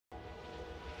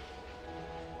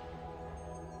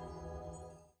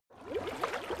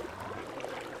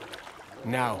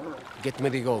Now, get me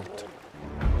the goat.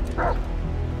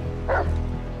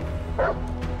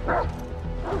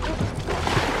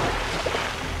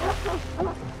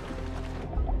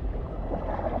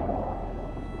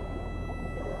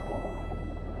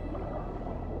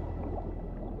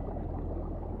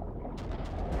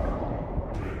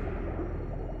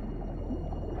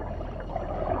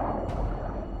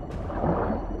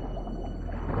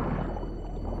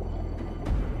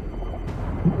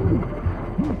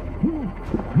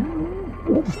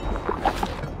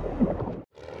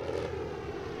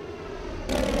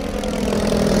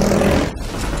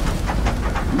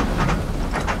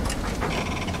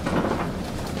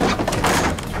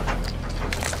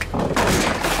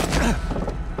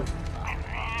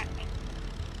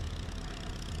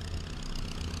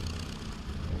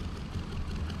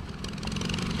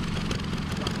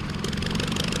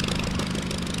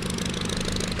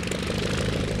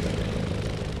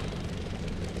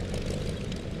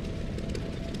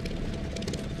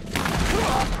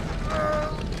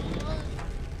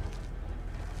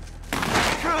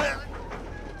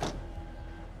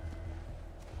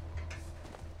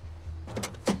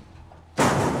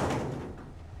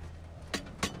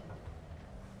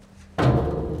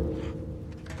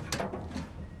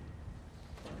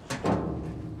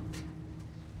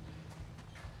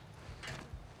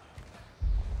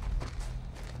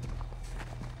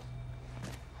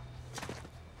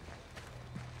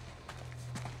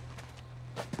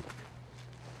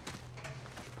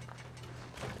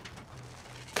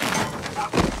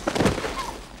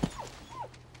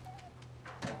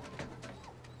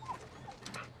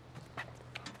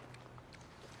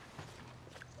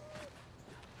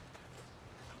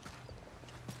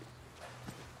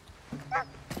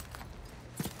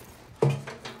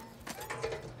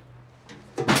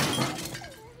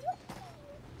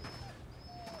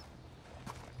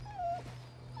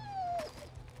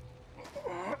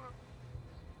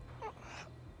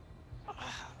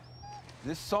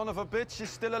 This son of a bitch is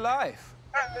still alive.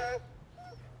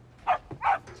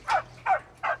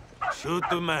 Shoot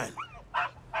the man.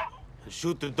 And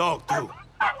shoot the dog, too.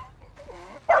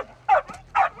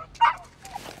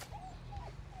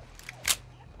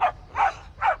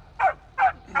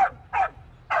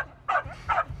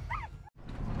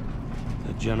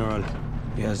 The General,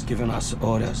 he has given us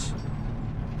orders.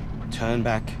 Turn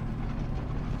back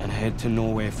and head to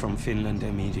Norway from Finland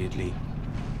immediately.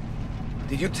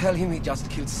 Did you tell him he just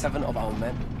killed 7 of our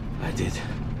men? I did.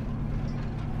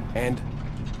 And?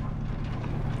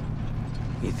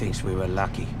 He thinks we were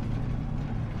lucky.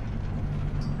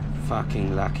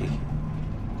 Fucking lucky.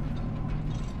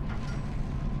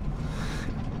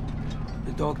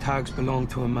 The dog tags belonged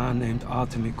to a man named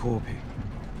Artemi Korpi.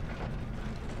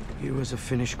 He was a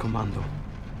Finnish commando.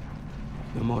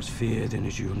 The most feared in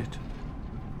his unit.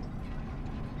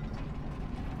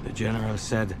 The General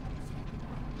said,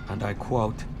 and I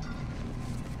quote,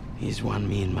 "He's one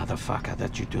mean motherfucker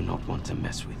that you do not want to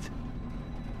mess with."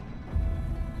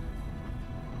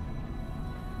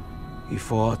 He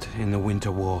fought in the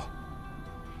Winter War,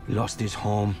 lost his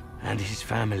home and his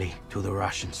family to the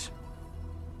Russians.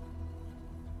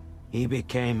 He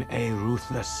became a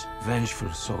ruthless,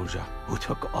 vengeful soldier who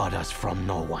took orders from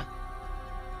no one.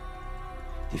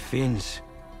 The Finns,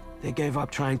 they gave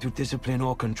up trying to discipline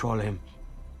or control him.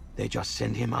 They just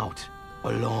sent him out,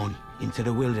 alone, into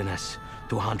the wilderness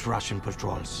to hunt Russian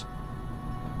patrols.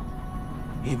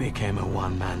 He became a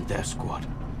one-man death squad.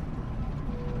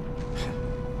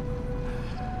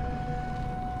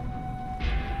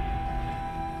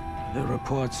 The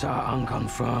reports are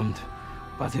unconfirmed,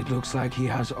 but it looks like he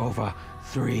has over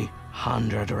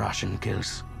 300 Russian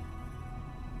kills.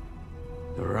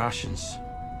 The Russians,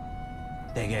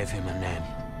 they gave him a name.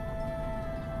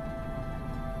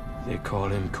 They call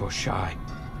him Koshai,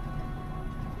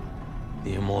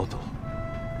 the Immortal.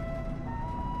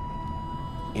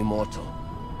 Immortal.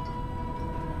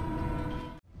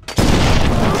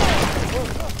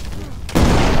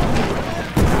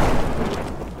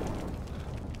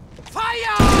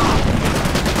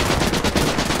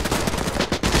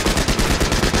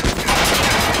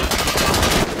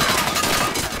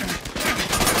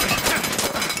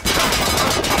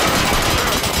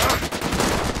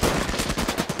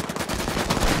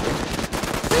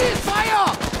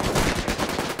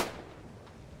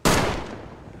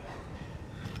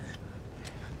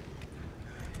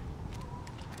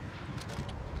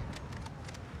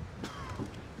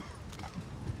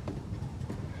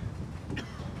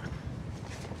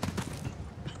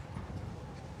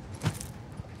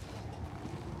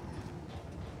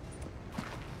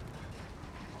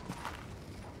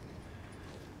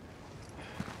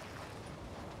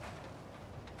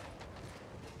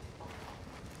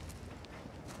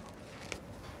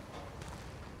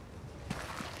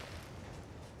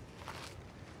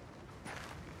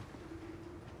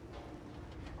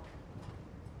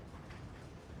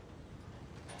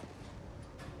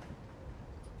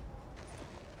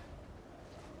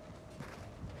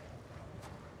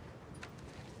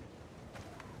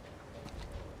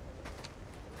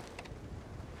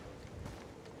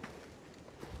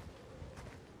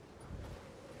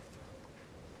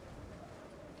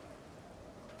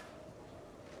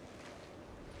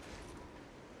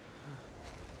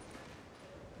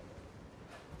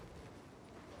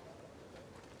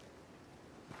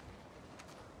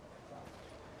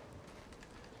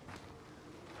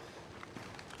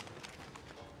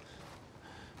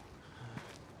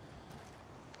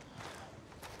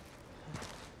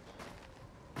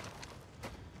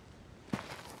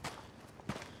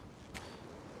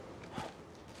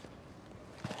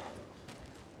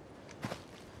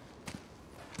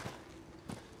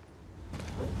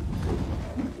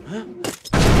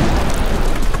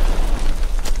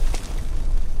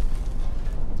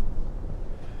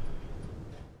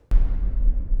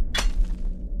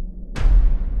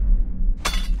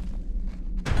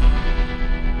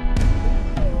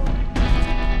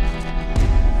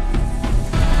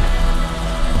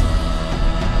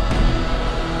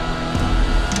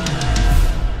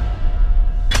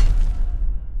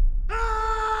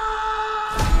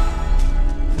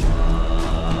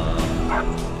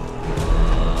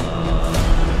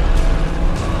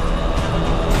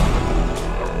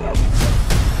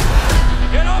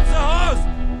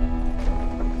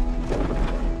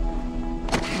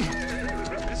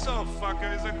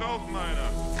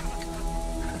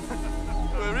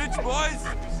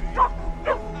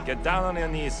 Down on your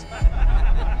knees.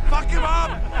 Fuck him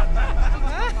up!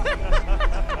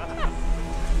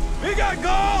 We got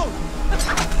gold!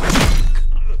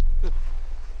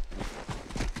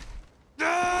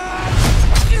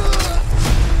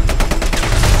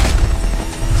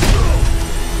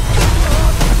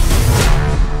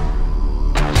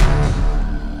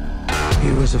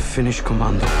 He was a Finnish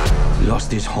commando. He lost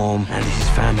his home and his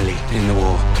family in the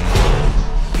war.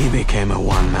 He became a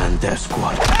one-man death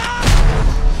squad.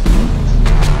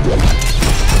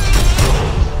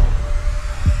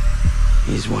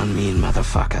 He's one mean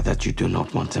motherfucker that you do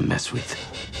not want to mess with.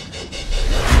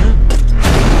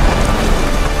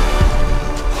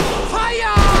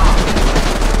 Fire!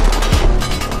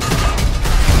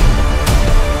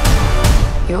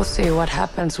 You'll see what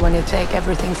happens when you take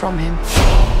everything from him.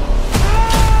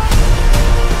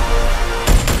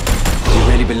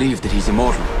 You really believe that he's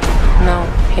immortal? No,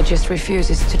 he just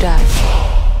refuses to die.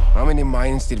 How many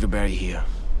mines did you bury here?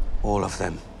 All of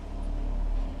them.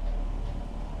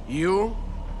 You?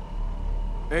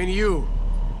 And you?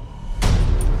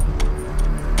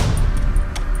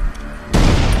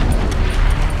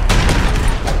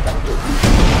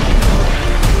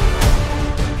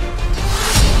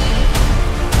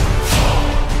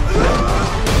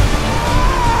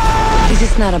 This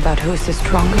is not about who's the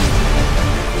strongest.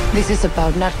 This is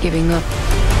about not giving up.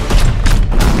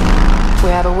 We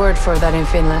have a word for that in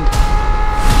Finland.